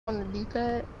on the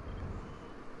D-pad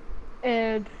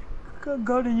and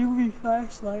go to UV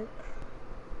flashlight.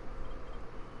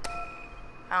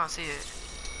 I don't see it.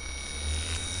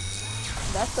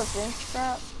 That's the fence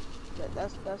trap.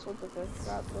 That's what the fence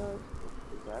trap does.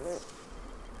 Is that it?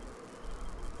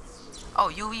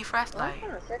 Oh, UV flashlight. I'm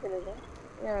kind of sick of it, though.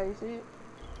 Yeah, you see it?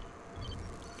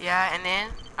 Yeah, and then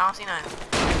I don't see nothing.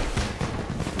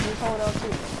 Just hold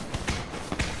L2.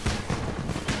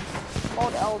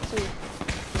 Hold L2.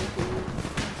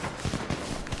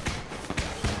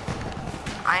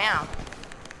 I am.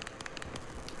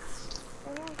 I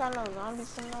don't got no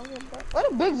zombies coming out here, bro. Where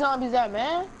the big zombies at,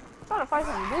 man? I'm trying to fight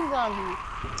some big zombies.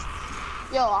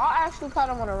 Yo, I actually kind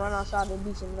of want to run outside and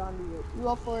beat some zombies. You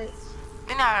up for it?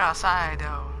 They're not outside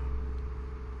though.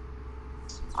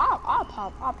 I'll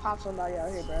pop somebody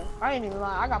out here, bro. I ain't even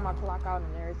lying. I got my clock out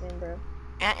and everything, bro.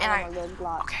 And I got my little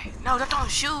Glock. okay, no, don't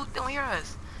shoot. They don't hear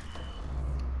us.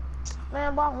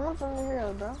 Man, but I want them to hear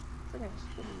us, bro. Freaking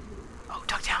stupid. Oh,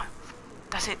 duck down.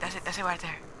 That's it right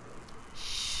there.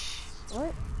 Shh.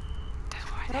 What?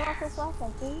 That's right Turn off there. your cell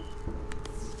phone, please.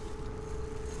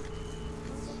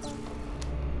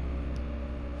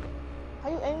 How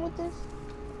you aim with this?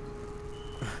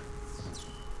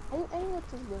 How you aim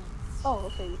with this gun? Oh,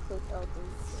 okay, you click L3.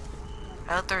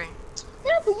 L3.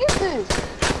 Man, forget this!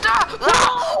 Ah!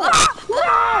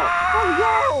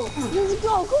 No! Let's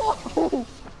go! Come on!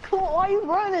 Come on, why you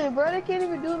running, bro? They can't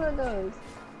even do nothing to us.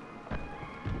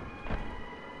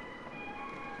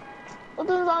 What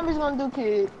the zombies gonna do,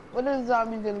 kid? What are the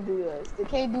zombies gonna do to us? They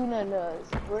can't do nothing to us.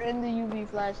 We're in the UV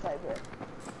flashlight, bro.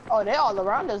 Oh, they all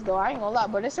around us, though. I ain't gonna lie,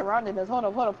 but they surrounded us. Hold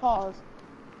up, pause.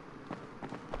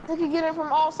 They can get in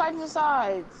from all sides and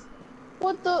sides.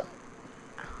 What the?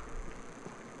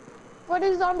 Where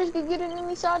these zombies can get in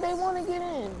any side they want to get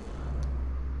in.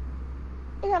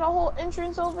 They got a whole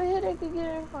entrance over here they could get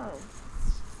in from.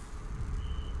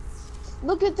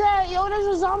 Look at that, yo, there's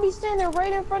a zombie standing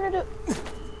right in front of the...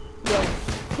 Yo,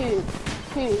 kid.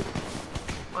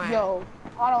 What? Yo,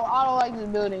 I don't like this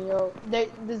building, yo.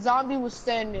 The zombie was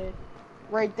standing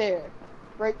right there.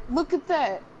 Right, look at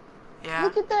that. Yeah.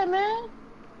 Look at that, man.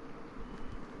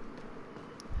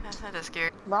 That's not that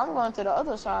scary. Bro, I'm going to the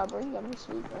other side, bro. You got me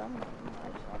sweet, bro.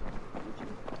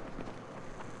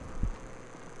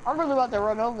 I'm really about to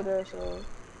run over there, so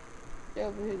stay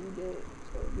over here, you dead.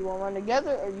 So you wanna run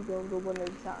together or you gonna go one at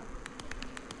a time?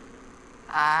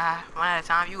 One at a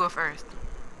time. You go first.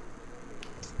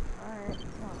 Alright.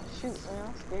 Oh shoot, man,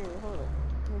 I'm scared. Hold up.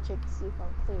 Let me check to see if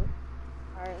I'm clear.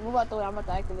 Alright, move out the way. I'm about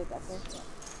to activate that fence.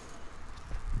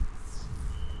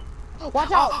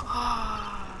 Watch out!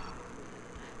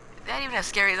 That ain't even a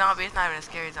scary zombie. It's not even a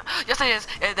scary zombie. Just like this.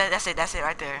 That's it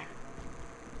right there.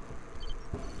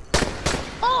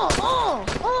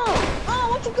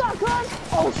 What you got, cuz?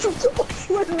 Oh, shoot,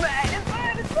 it's mad.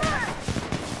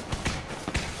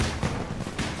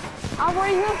 I'm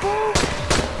right here, fool.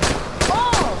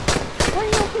 Where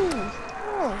you keys?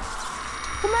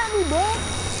 Come at me, bro.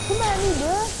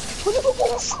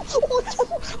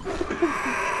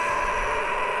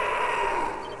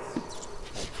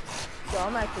 Yo,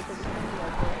 I'm actually taking something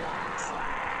like that.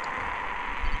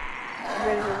 You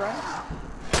ready to run?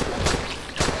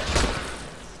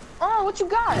 Oh, what you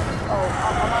got? Oh,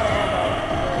 I'm out of ammo.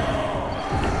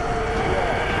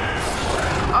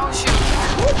 Oh shoot!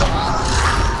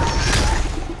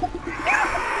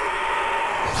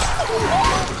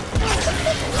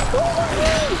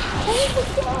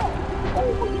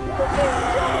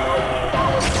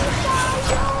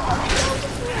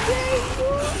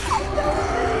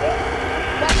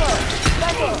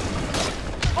 Back up!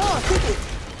 Oh, kick it!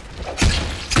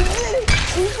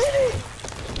 We did it!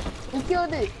 We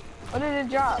killed it! What did it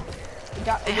drop?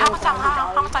 Hey, how much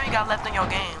time you got left in your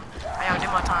game? I have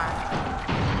more time.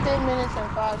 10 minutes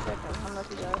and 5 seconds. How much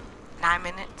you got? 9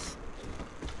 minutes.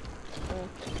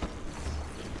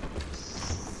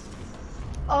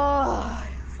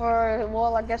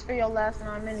 Well, I guess for your last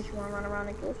 9 minutes, you wanna run around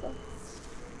and kill stuff?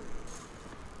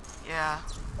 Yeah.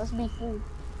 Let's be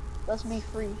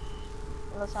free.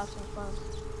 And let's have some fun.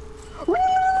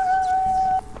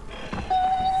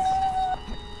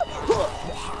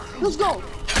 Let's go!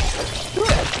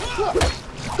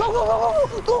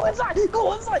 Go inside!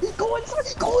 Oh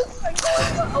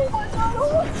my god!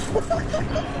 What the heck, yo?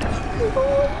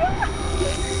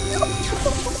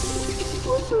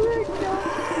 What the heck?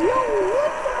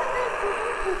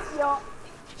 Yo,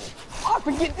 I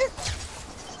forget this.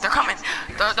 They're coming.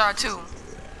 There are two.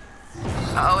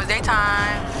 Uh-oh, it's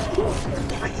daytime.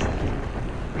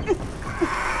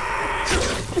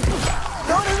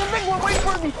 No, there's a big one waiting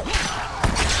for me.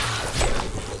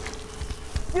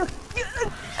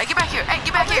 Hey, get back here. Hey,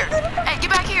 get back here. Hey, get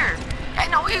back here. Hey,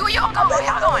 no, where y'all going? Where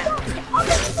y'all going? I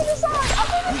made it to the side.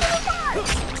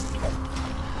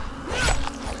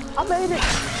 I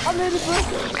made it, bro.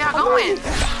 Where y'all going?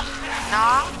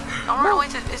 Nah, don't run away.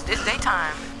 It's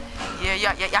daytime. Yeah.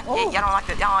 Y'all don't like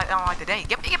the day.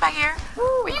 Get back here.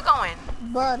 Where you going?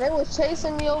 Bro, they was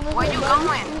chasing me over Where here. you bro.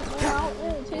 going?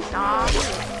 Nah.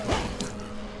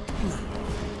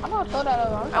 I'm gonna throw that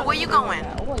over. Where you going?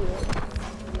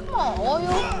 Come on, oil.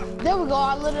 There we go.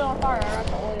 I lit it on fire. I got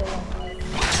the oil on.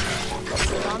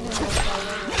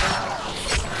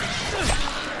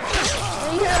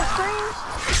 You hear the screams?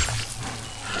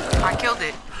 I killed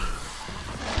it.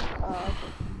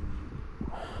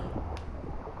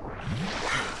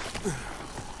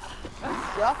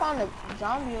 Y'all found a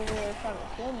zombie over there trying to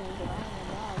kill me, but I don't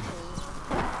know why.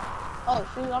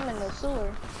 Oh shoot, I'm in the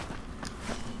sewer.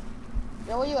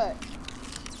 Yo, where you at?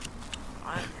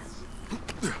 What?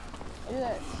 Where you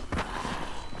at?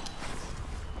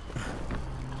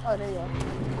 Oh, there you go.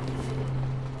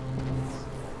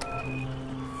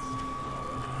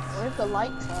 Where's the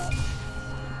light at?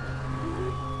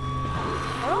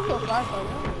 I don't feel flashlight.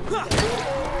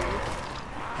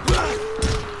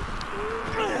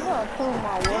 I'm gonna prove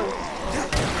my worth.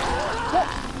 What?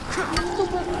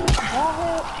 Stupid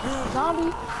ballhead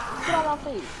zombie. Get on my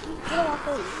face. Get on my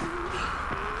face.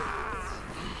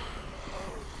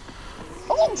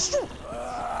 Oh shoot! Yo,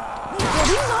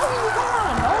 these zombies come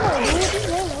out of nowhere, dude. This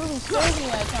game really scares me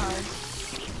at times.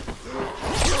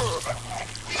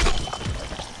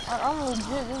 I'm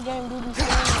legit. This game do be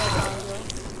scaring me at times, bro.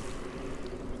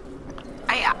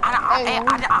 Hey,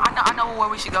 I know where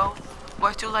we should go.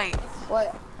 Well, it's too late.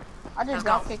 What? I just Let's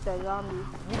got go. kicked that zombie.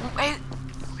 Hey,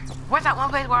 where's that one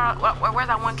place where's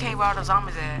that one cave where all the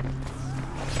zombies at? Wait,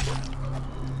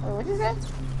 what you say?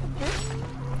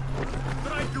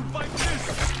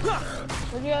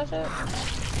 What you guys say?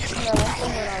 Yeah, one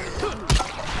thing that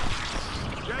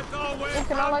hey,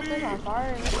 can I light this on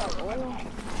fire? Is that oil?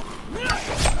 Is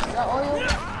that oil?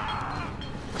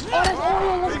 Oh, that's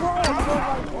oil. Let's go. Let's go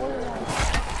like oil.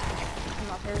 That's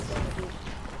my favorite thing to do.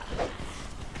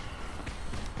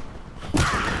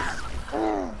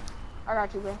 I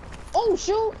got you, bro. Oh,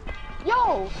 shoot.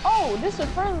 Yo. Oh, this is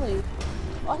friendly.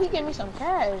 Oh, he gave me some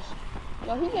cash.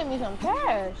 Yo, he gave me some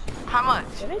cash. How much?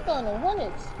 Yo, they throwing them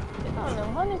hundreds. They throwing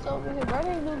them hundreds over here, bro.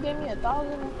 They dude gave me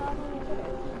 1,500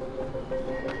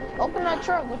 today. Open that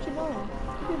truck. What you doing?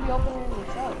 You could be opening the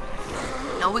truck.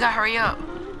 No, we gotta hurry up.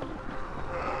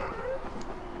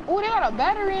 Oh, they got a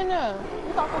battery in there.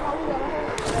 You talking about we gotta hurry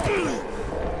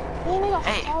up? Man, they got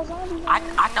Hey, some zombies in I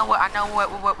there. know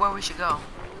where we should go.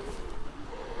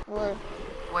 Where?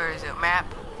 Where is it? Map?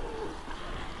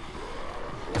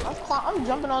 I'm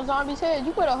jumping on zombies' heads.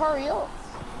 You better hurry up.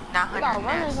 They got 900 runners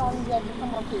maps. zombies that can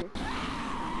come up here.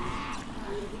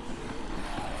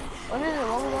 What is it?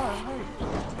 Where we going? Hurry.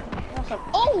 Got some...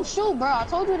 Oh, shoot, bro. I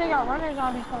told you they got runner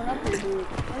zombies coming up here, dude.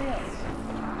 Hurry up.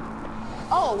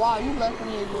 Oh, wow. You left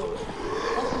me again.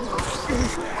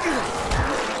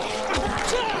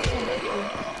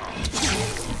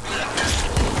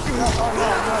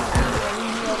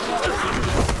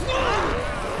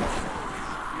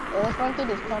 Let's run through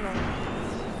this tunnel.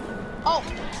 Oh!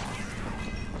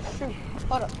 Shoot.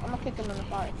 Hold up. I'm gonna kick them in the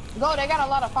fire. Go, they got a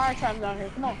lot of fire traps down here.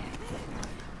 Come on.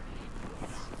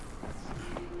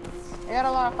 They got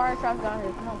a lot of fire traps down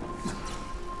here. Come on.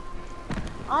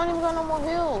 I don't even got no more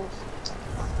hills.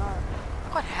 Alright.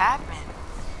 What happened?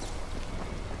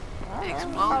 They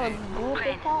exploded.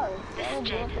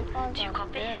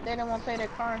 They didn't want to pay their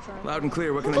car insurance. Loud and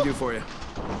clear, what can I do for you? I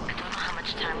don't know how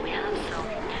much time we have, so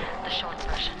the short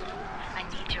version. I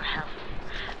need your help.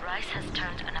 Rice has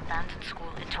turned an abandoned school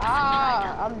into a supply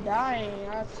dump. I'm dying.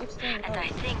 I have 16 And I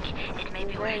think it may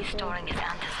be where he's storing his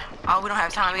antizin. Oh, we don't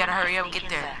have time. We gotta hurry up and get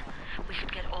there. We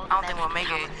should get all I don't think the we'll make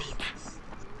town it. needs.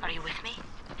 Are you with me?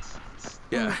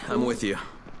 Yeah, I'm with you.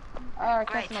 Alright,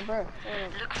 catch my breath.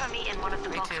 Look for me in one of the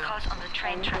Me too. boxcars on the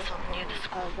train trestle near the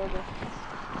school. Alright, go there.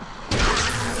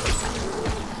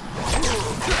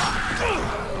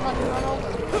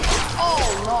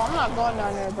 Oh no, I'm not going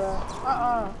down there, bro.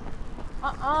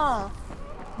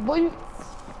 Boy, you.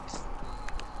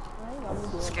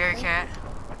 Scary cat.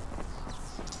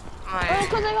 I'm Hey, like,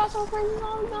 cause they got some crazy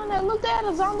zombies down there. Look, at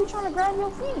a zombie trying to grab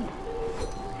your feet.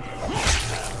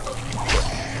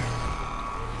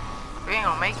 we ain't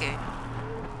gonna make it.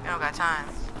 We don't got time.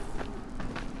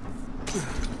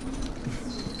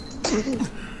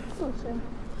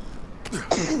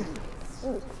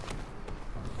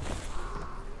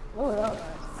 Oh, yeah.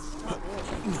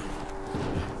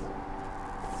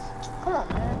 Come on,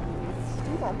 man.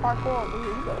 You gonna parkour over here.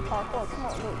 You gotta parkour. Come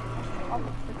on, look.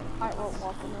 tightrope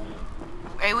walking in.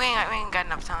 Hey, we ain't got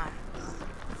enough time.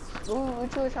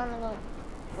 Which you was trying to go?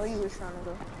 Where you was trying to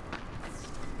go?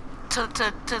 To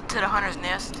the hunter's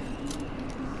nest.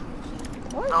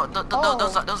 What? No,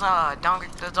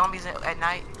 those zombies at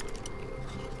night.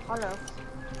 Oh no.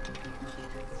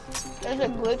 There's a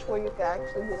glitch where you can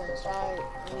actually get inside.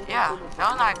 Yeah,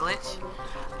 that was not a glitch.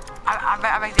 I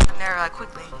bet they come there like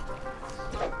quickly.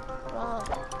 Come on.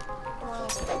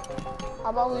 How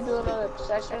about we do another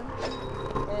session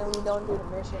and we don't do the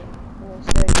mission and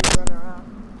instead you run around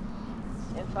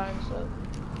and find stuff.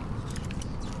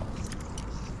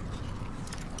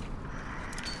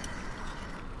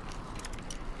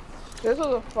 This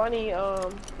was a funny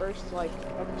first like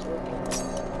episode.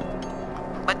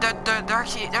 But there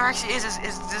actually is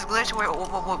this glitch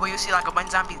where you see like a bunch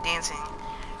of zombies dancing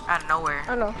out of nowhere.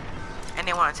 I know. And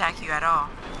they won't attack you at all.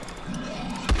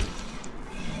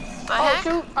 The Oh heck?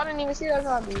 shoot! I didn't even see that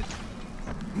zombie.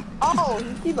 Oh,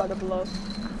 he about to blow.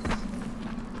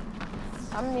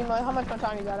 How much more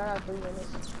time you got? I got 3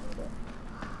 minutes. Okay.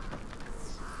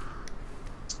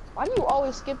 Why do you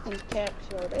always skip these camps,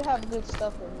 yo? They have good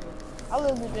stuff in here. I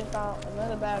literally just found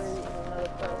another battery and another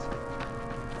press.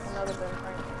 Another Ben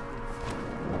Franklin.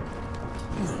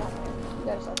 You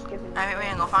gotta stop skipping. I mean, we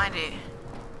ain't gonna find it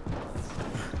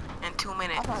in 2 I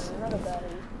minutes. found another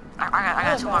battery. I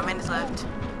got 2 more minutes left.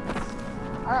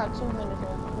 I got 2 minutes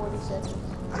and 40 seconds.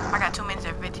 I got 2 minutes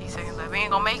and 15 seconds left. We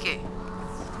ain't gonna make it.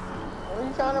 Where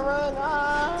you trying to run?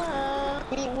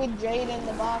 Meet with Jade in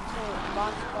the box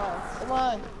car. Come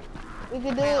on. We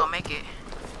can do We ain't it. gonna make it.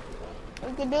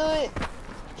 We can do it.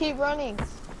 Keep running.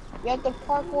 We have to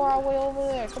parkour our way over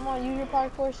there. Come on, use your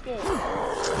parkour skills.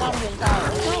 I'm getting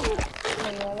tired. Come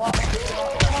on, you wanna walk?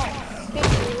 Come on. Keep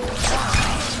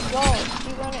Go.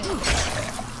 Keep running.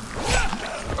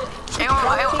 Hey,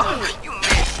 you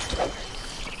missed.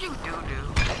 You do.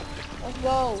 Let's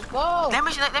go. Go. Let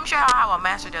me show you how a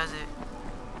master does it.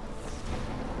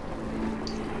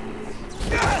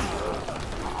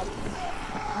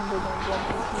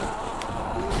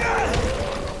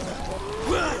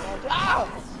 Ow!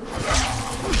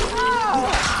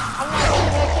 I'm not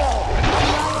gonna let you.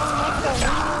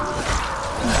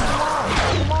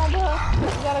 Come on, bro.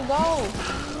 You gotta go.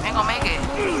 Ain't gonna make it.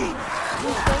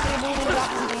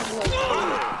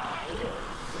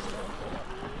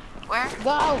 Where?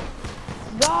 Go.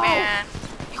 Go. Man,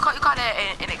 you call that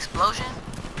an explosion?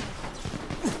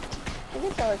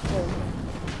 Look at your explosion.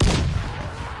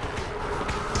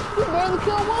 You barely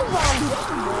killed one zombie.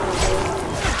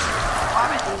 What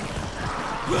happened?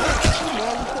 You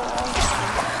barely killed one zombie.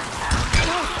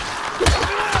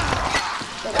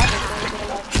 But I just didn't get a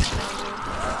lot of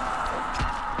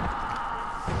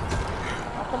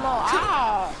oh, come on.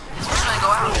 Ah! It's gonna go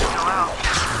out. It's gonna go out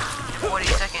in 40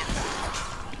 seconds.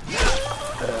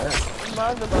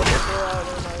 Mine's about to go out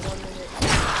in like 1 minute.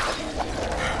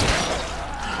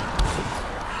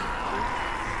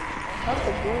 That's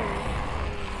the green.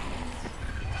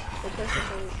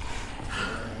 Participate.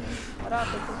 I don't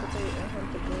participate and hunt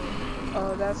the green.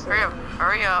 Oh, that's Hurry up.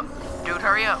 Hurry up. Dude,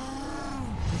 hurry up.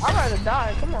 I'd rather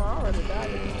die. Come on, I'd rather die.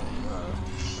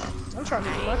 I'm trying to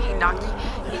do much He knocked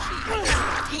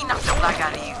the black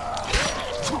out of you.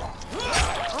 I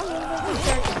don't even think this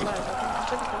character's black. I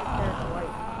think the character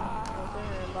white. I'm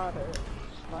thinking about it.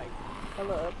 Like,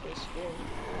 color up his skin.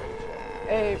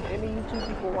 Hey, any YouTube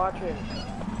people watching,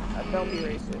 don't be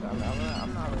racist.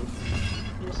 I'm not racist.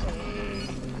 I'm just saying,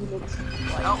 he looks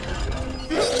like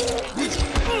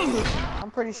I'm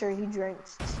pretty sure he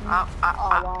drinks.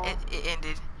 It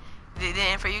ended. Did it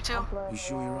end for you too? You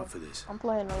sure you're up for this? I'm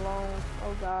playing alone.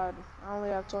 Oh god. I only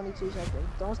have 22 seconds.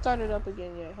 Don't start it up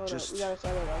again yet. Hold up. We gotta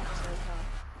start it up at the same time.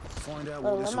 Find out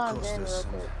what this will I'm on cost Zen us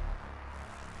real and quick.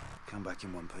 come back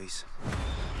in one piece.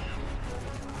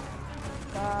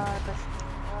 God.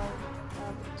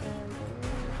 10.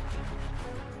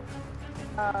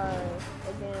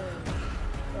 Again.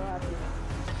 So happy.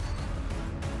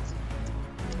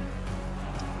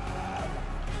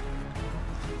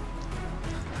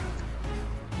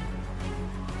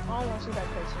 I don't want to see that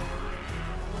cutscene.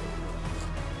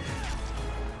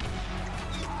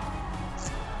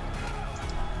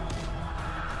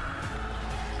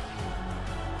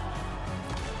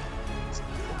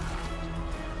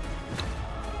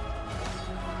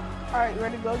 Alright, you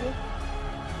ready to go, dude?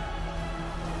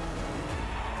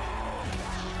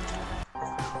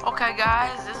 Okay,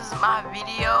 guys, this is my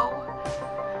video,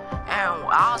 and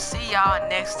I'll see y'all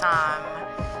next time.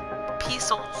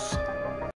 Peace.